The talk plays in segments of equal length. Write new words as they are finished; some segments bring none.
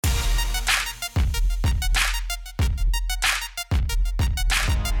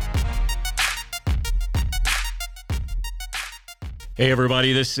Hey,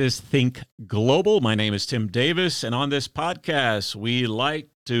 everybody, this is Think Global. My name is Tim Davis, and on this podcast, we like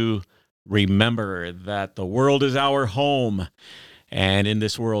to remember that the world is our home, and in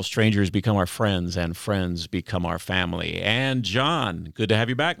this world, strangers become our friends, and friends become our family. And John, good to have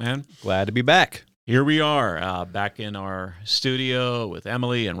you back, man. Glad to be back. Here we are, back in our studio with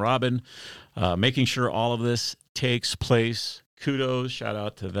Emily and Robin, making sure all of this takes place. Kudos, shout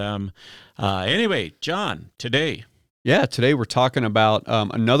out to them. Anyway, John, today... Yeah, today we're talking about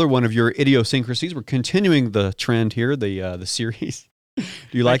another one of your idiosyncrasies. We're continuing the trend here, the series. Do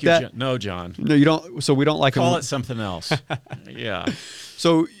you like that? John. No, John. No, you don't. So we don't like Call it something else. Yeah.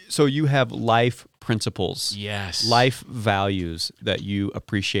 So you have life principles. Yes. Life values that you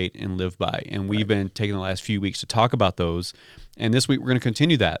appreciate and live by, and we've been taking the last few weeks to talk about those. And this week we're going to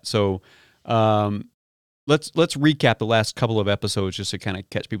continue that. So let's recap the last couple of episodes just to kind of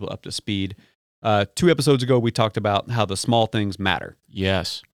catch people up to speed. 2 episodes ago, we talked about how the small things matter.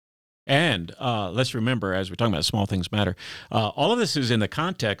 Yes. And let's remember, as we're talking about small things matter, all of this is in the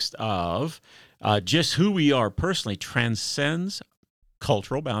context of just who we are personally transcends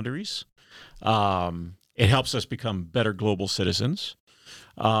cultural boundaries. It helps us become better global citizens.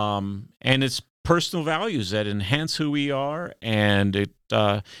 And it's personal values that enhance who we are, and it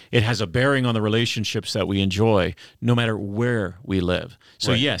has a bearing on the relationships that we enjoy, no matter where we live.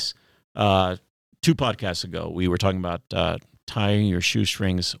 So, yes, 2 podcasts ago, we were talking about tying your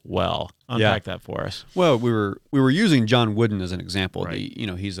shoestrings well. Unpack that for us. Well, we were using John Wooden as an example. Right.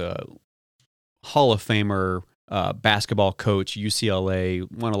 He's a Hall of Famer, basketball coach,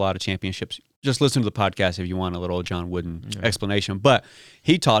 UCLA, won a lot of championships. Just listen to the podcast if you want a little John Wooden explanation. But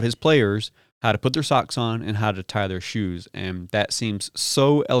he taught his players how to put their socks on and how to tie their shoes, and that seems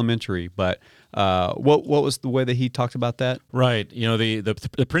so elementary. But what was the way that he talked about that? Right. You know,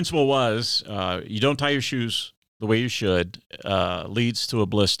 the principle was you don't tie your shoes the way you should, leads to a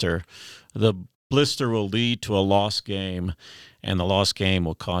blister. The blister will lead to a lost game, and the lost game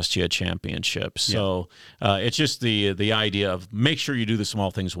will cost you a championship. So it's just the idea of make sure you do the small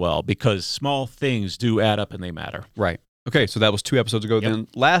things well, because small things do add up and they matter. Right. Okay, so that was 2 episodes ago. Yep. Then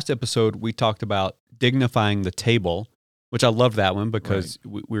last episode, we talked about dignifying the table, which I loved that one because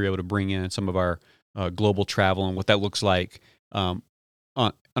we were able to bring in some of our global travel and what that looks like on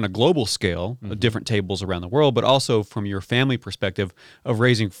a global scale, different tables around the world, but also from your family perspective of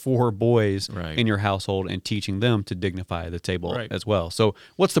raising 4 boys in your household and teaching them to dignify the table as well. So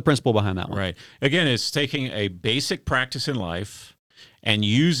what's the principle behind that one? Right. Again, it's taking a basic practice in life and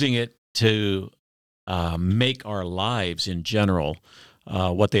using it to make our lives in general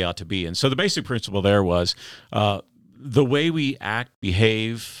what they ought to be. And so the basic principle there was the way we act,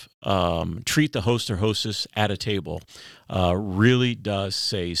 behave, treat the host or hostess at a table really does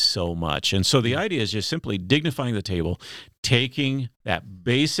say so much. And so the idea is just simply dignifying the table, taking that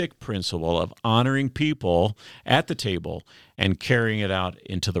basic principle of honoring people at the table and carrying it out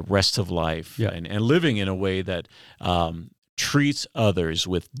into the rest of life and living in a way that treats others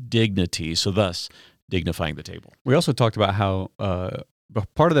with dignity. So thus, dignifying the table. We also talked about how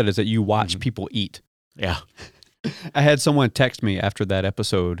part of that is that you watch people eat. Yeah. I had someone text me after that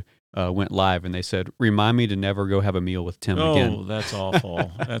episode went live, and they said, "Remind me to never go have a meal with Tim again." Oh, that's awful.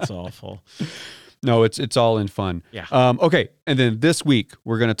 That's awful. No, it's all in fun. Yeah. Okay, and then this week,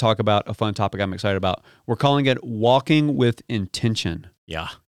 we're going to talk about a fun topic I'm excited about. We're calling it Walking with Intention. Yeah.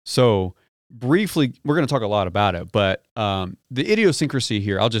 So briefly, we're going to talk a lot about it, but the idiosyncrasy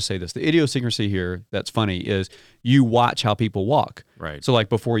here, I'll just say this, the idiosyncrasy here that's funny is you watch how people walk. Right. So like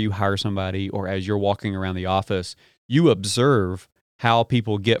before you hire somebody or as you're walking around the office, you observe how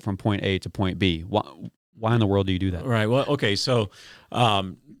people get from point A to point B. Why in the world do you do that? Right. Well, okay, so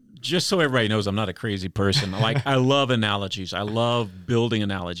just so everybody knows, I'm not a crazy person. Like, I love analogies. I love building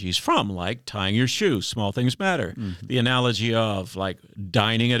analogies from, like, tying your shoes, small things matter. The analogy of, like,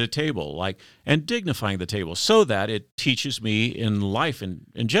 dining at a table, like, and dignifying the table so that it teaches me in life in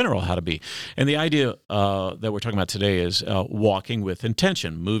general how to be. And the idea that we're talking about today is walking with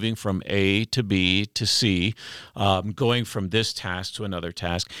intention, moving from A to B to C, going from this task to another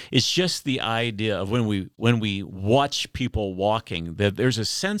task. It's just the idea of when we watch people walking, that there's a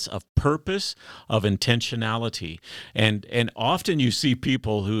sense of purpose, of intentionality, and often you see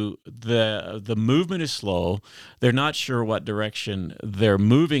people who the movement is slow, they're not sure what direction they're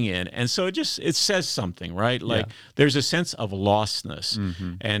moving in, and so it says something, right? Like there's a sense of lostness,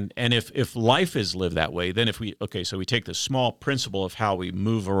 and if life is lived that way, then so we take the small principle of how we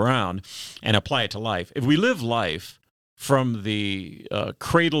move around and apply it to life. If we live life from the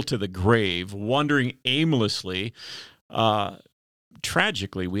cradle to the grave, wandering aimlessly,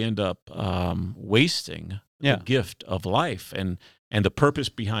 tragically, we end up wasting the gift of life. And and the purpose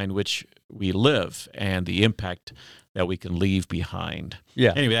behind which we live and the impact that we can leave behind.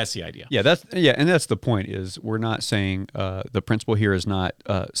 Yeah. Anyway, that's the idea. Yeah, and that's the point. Is we're not saying the principle here is not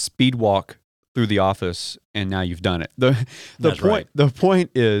speed walk through the office and now you've done it. The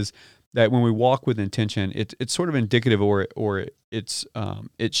point is that when we walk with intention, it's sort of indicative, or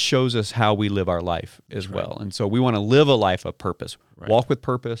it shows us how we live our life as well. And so we want to live a life of purpose, walk with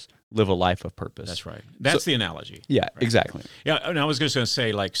purpose, live a life of purpose. That's right. That's the analogy. Yeah, exactly. Yeah, and I was just going to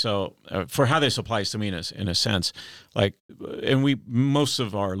say, like, so for how this applies to me in a sense, like, and most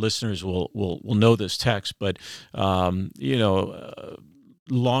of our listeners will know this text, but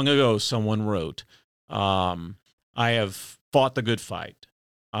long ago someone wrote, "I have fought the good fight.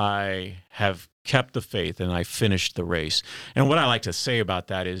 I have kept the faith, and I finished the race." And what I like to say about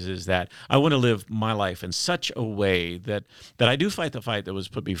that is that I want to live my life in such a way that I do fight the fight that was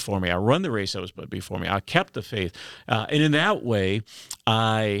put before me. I run the race that was put before me. I kept the faith, and in that way,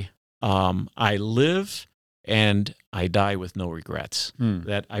 I live and I die with no regrets.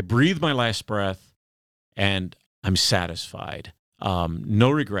 That I breathe my last breath, and I'm satisfied.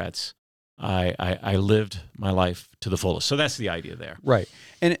 No regrets. I lived my life to the fullest. So that's the idea there. Right.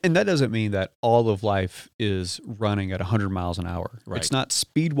 And that doesn't mean that all of life is running at 100 miles an hour. Right. It's not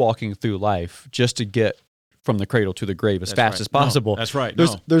speed walking through life just to get from the cradle to the grave as fast as possible. No, that's right.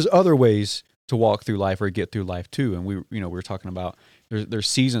 There's other ways to walk through life or get through life too. And we were talking about there's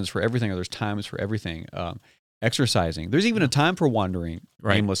seasons for everything, or there's times for everything. Exercising. There's even a time for wandering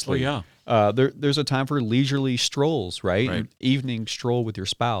aimlessly. Oh, yeah. There's a time for leisurely strolls, right? An evening stroll with your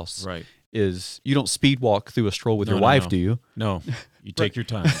spouse. Right. You don't speed walk through a stroll with your wife, do you? No, you take your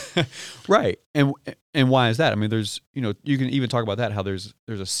time. Right. And why is that? I mean, you can even talk about that, how there's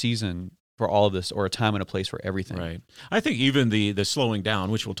a season for all of this, or a time and a place for everything. Right. I think even the slowing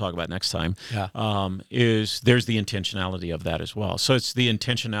down, which we'll talk about next time, there's the intentionality of that as well. So it's the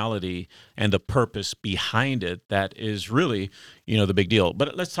intentionality and the purpose behind it that is really, the big deal.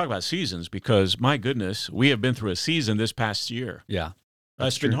 But let's talk about seasons, because my goodness, we have been through a season this past year. Yeah.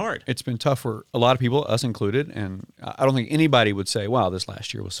 It's been hard. It's been tough for a lot of people, us included, and I don't think anybody would say, wow, this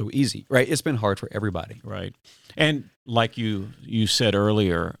last year was so easy, right? It's been hard for everybody. Right. And like you said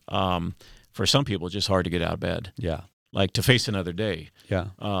earlier, for some people, it's just hard to get out of bed. Yeah. Like to face another day. Yeah.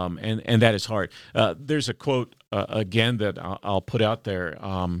 And that is hard. There's a quote, again, that I'll put out there,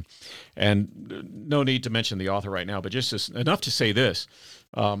 and no need to mention the author right now, but just enough to say this.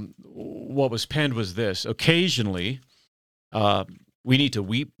 What was penned was this: occasionally, we need to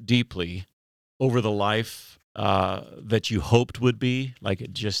weep deeply over the life that you hoped would be, like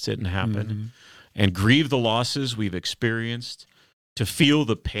it just didn't happen, and grieve the losses we've experienced, to feel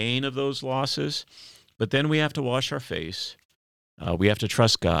the pain of those losses. But then we have to wash our face. We have to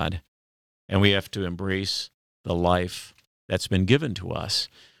trust God, and we have to embrace the life that's been given to us.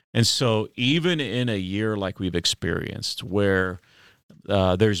 And so even in a year like we've experienced, where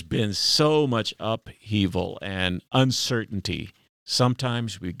there's been so much upheaval and uncertainty,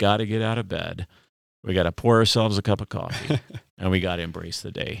 sometimes we got to get out of bed. We got to pour ourselves a cup of coffee, and we got to embrace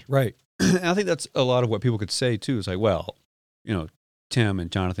the day. Right. And I think that's a lot of what people could say too. Is like, well, Tim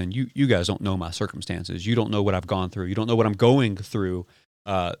and Jonathan, you guys don't know my circumstances. You don't know what I've gone through. You don't know what I'm going through.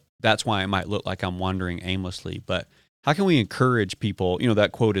 That's why it might look like I'm wandering aimlessly. But how can we encourage people?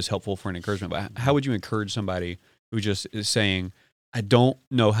 That quote is helpful for an encouragement, but how would you encourage somebody who just is saying, I don't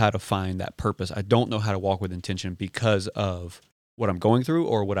know how to find that purpose. I don't know how to walk with intention because of what I'm going through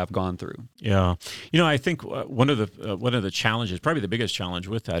or what I've gone through. Yeah. I think one of the challenges, probably the biggest challenge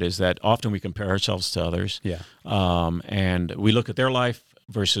with that, is that often we compare ourselves to others. Yeah. And we look at their life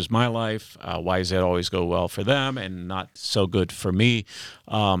versus my life. Why does that always go well for them and not so good for me?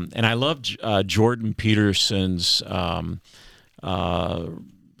 And I love Jordan Peterson's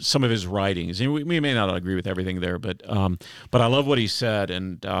some of his writings. And we may not agree with everything there, but I love what he said.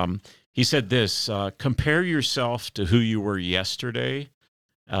 And he said this: compare yourself to who you were yesterday,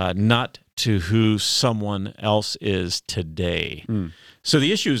 not to who someone else is today. So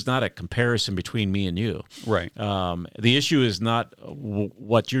the issue is not a comparison between me and you. Right. The issue is not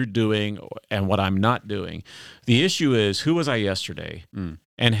what you're doing and what I'm not doing. The issue is, who was I yesterday?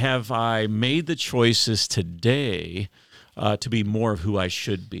 And have I made the choices today to be more of who I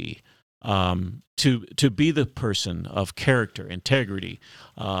should be? To be the person of character, integrity,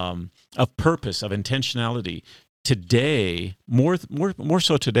 of purpose, of intentionality today, more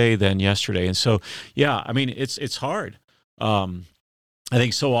so today than yesterday. And so, yeah, I mean, it's hard. I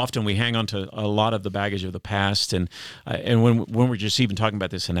think so often we hang on to a lot of the baggage of the past, and when we're just even talking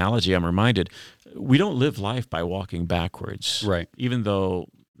about this analogy, I'm reminded we don't live life by walking backwards, right? Even though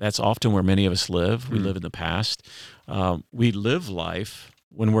that's often where many of us live. We live in the past. We live life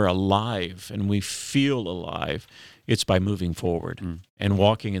when we're alive and we feel alive. It's by moving forward and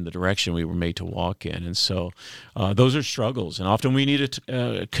walking in the direction we were made to walk in. And so those are struggles. And often we need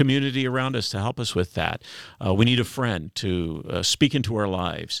a community around us to help us with that. We need a friend to speak into our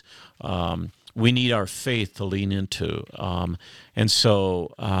lives. We need our faith to lean into. And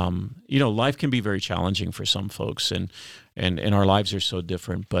so, life can be very challenging for some folks, and our lives are so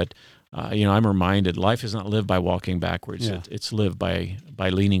different. But, I'm reminded life is not lived by walking backwards. Yeah. It's lived by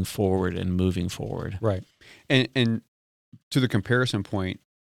leaning forward and moving forward. Right. And to the comparison point,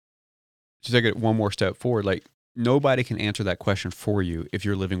 to take it one more step forward, like nobody can answer that question for you if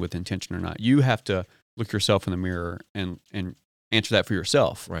you're living with intention or not. You have to look yourself in the mirror and answer that for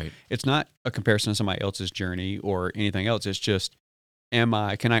yourself. Right. It's not a comparison to somebody else's journey or anything else. It's just, can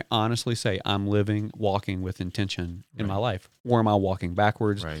I honestly say I'm walking with intention in my life? Or am I walking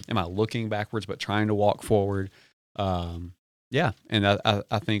backwards? Right. Am I looking backwards but trying to walk forward? Yeah. And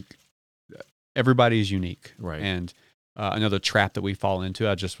I think everybody is unique. Right. And another trap that we fall into,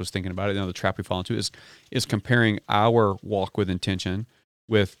 I just was thinking about it, another trap we fall into is comparing our walk with intention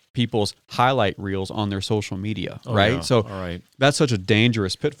with people's highlight reels on their social media, right? Yeah. So All right. that's such a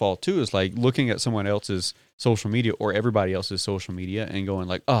dangerous pitfall too, is like looking at someone else's social media or everybody else's social media and going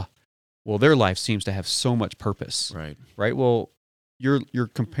like, well, their life seems to have so much purpose, Right. Well, you're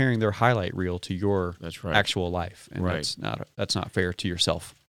comparing their highlight reel to your That's right. actual life, and Right. that's not fair to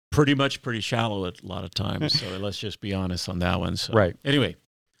yourself. Pretty shallow a lot of times. So let's just be honest on that one. So, Right. Anyway,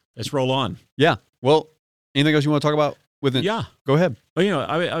 let's roll on. Yeah. Well, anything else you want to talk about with it? Yeah. Go ahead. Well,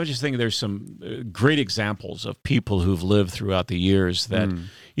 I was just thinking there's some great examples of people who've lived throughout the years that,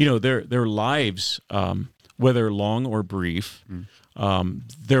 their lives, whether long or brief,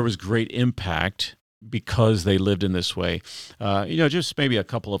 there was great impact because they lived in this way. Just maybe a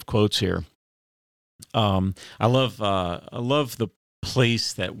couple of quotes here. I love the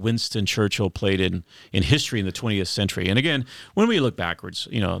place that Winston Churchill played in history in the 20th century. And again, when we look backwards,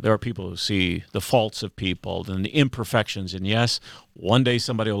 there are people who see the faults of people and the imperfections. And yes, one day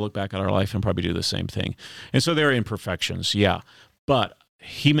somebody will look back at our life and probably do the same thing. And so there are imperfections, yeah. But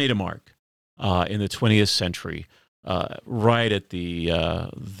he made a mark in the 20th century, right at the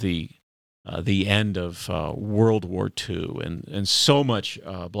end of World War II, and so much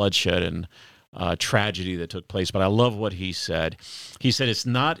bloodshed and tragedy that took place. But I love what he said. He said, it's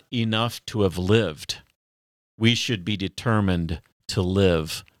not enough to have lived. We should be determined to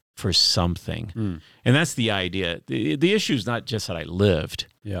live for something. And that's the idea. The issue is not just that I lived,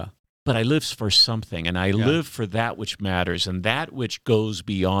 but I lived for something. And I live for that which matters and that which goes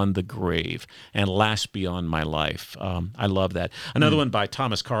beyond the grave and lasts beyond my life. I love that. Another one by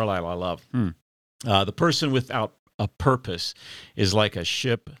Thomas Carlyle I love. The person without a purpose is like a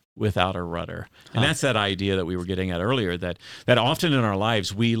ship without a rudder. And that's that idea that we were getting at earlier, that often in our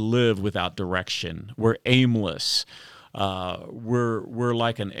lives we live without direction. We're aimless. We're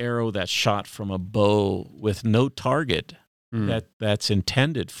like an arrow that's shot from a bow with no target that's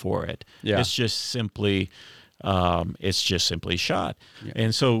intended for it. It's just simply shot.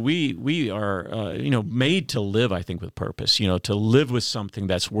 And so we are made to live, I think, with purpose, to live with something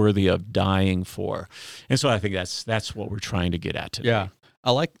that's worthy of dying for. And so I think that's what we're trying to get at today. Yeah. I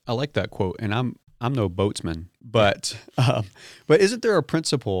like that quote, and I'm no boatsman, but isn't there a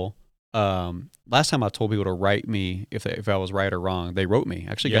principle? Last time I told people to write me if I was right or wrong, they wrote me.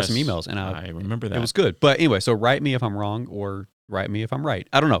 Actually, got some emails, and I remember that. It was good. But anyway, so write me if I'm wrong, or write me if I'm right.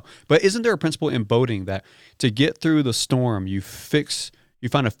 I don't know, but isn't there a principle in boating that to get through the storm, you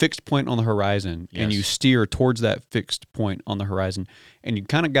find a fixed point on the horizon, and you steer towards that fixed point on the horizon, and you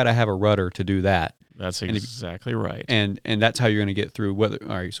kind of got to have a rudder to do that. That's exactly right. And that's how you're going to get through all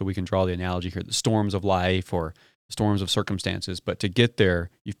right, so we can draw the analogy here, the storms of life or storms of circumstances. But to get there,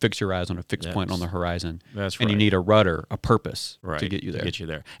 you fix your eyes on a fixed point on the horizon. That's right. And you need a rudder, a purpose to get you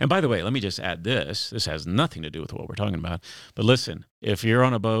there. And by the way, let me just add this. This has nothing to do with what we're talking about. But listen, if you're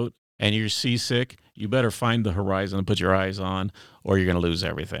on a boat and you're seasick, you better find the horizon and put your eyes on, or you're going to lose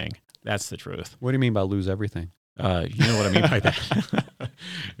everything. That's the truth. What do you mean by lose everything? You know what I mean by that.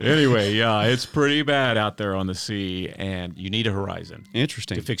 Anyway, yeah, it's pretty bad out there on the sea, and you need a horizon.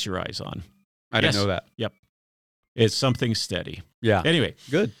 Interesting. To fix your eyes on. I didn't know that. Yep. It's something steady. Yeah. Anyway.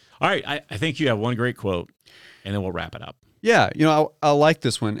 Good. All right. I think you have one great quote, and then we'll wrap it up. Yeah. I like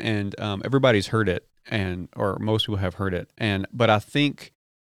this one, and everybody's heard it, or most people have heard it. But I think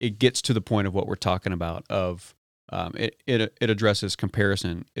it gets to the point of what we're talking about of it addresses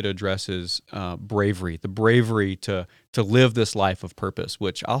comparison. It addresses bravery, the bravery to live this life of purpose,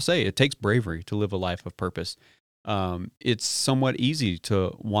 which I'll say it takes bravery to live a life of purpose. it's somewhat easy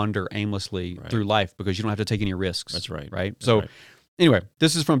to wander aimlessly through life because you don't have to take any risks. That's right. Right. That's So right. anyway,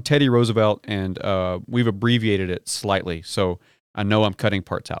 this is from Teddy Roosevelt, and we've abbreviated it slightly. So I know I'm cutting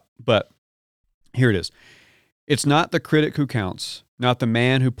parts out, but here it is. It's not the critic who counts, not the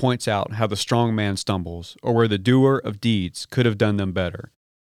man who points out how the strong man stumbles or where the doer of deeds could have done them better.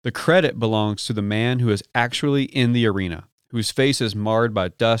 The credit belongs to the man who is actually in the arena, whose face is marred by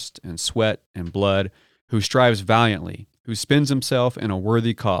dust and sweat and blood, who strives valiantly, who spends himself in a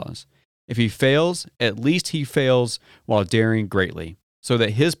worthy cause. If he fails, at least he fails while daring greatly, so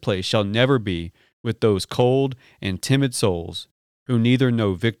that his place shall never be with those cold and timid souls who neither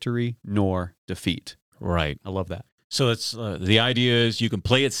know victory nor defeat. Right. I love that. So it's the idea is you can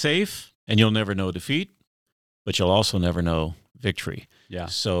play it safe and you'll never know defeat, but you'll also never know victory. Yeah.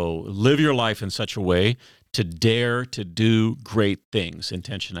 So live your life in such a way to dare to do great things,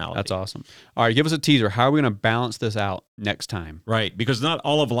 intentionality. That's awesome. All right, give us a teaser. How are we going to balance this out next time? Right, because not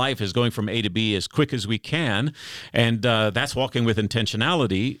all of life is going from A to B as quick as we can, and that's walking with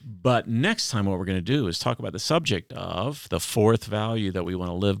intentionality. But next time what we're going to do is talk about the subject of the fourth value that we want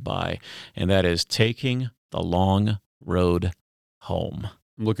to live by, and that is taking the long road home.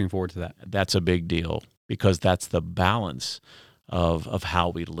 I'm looking forward to that. That's a big deal because that's the balance of how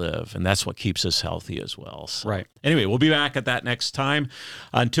we live, and that's what keeps us healthy as well. So, right. Anyway, we'll be back at that next time.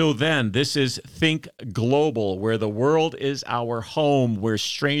 Until then, this is Think Global, where the world is our home, where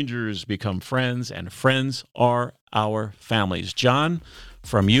strangers become friends and friends are our families. John,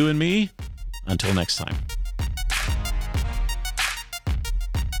 from you and me, until next time.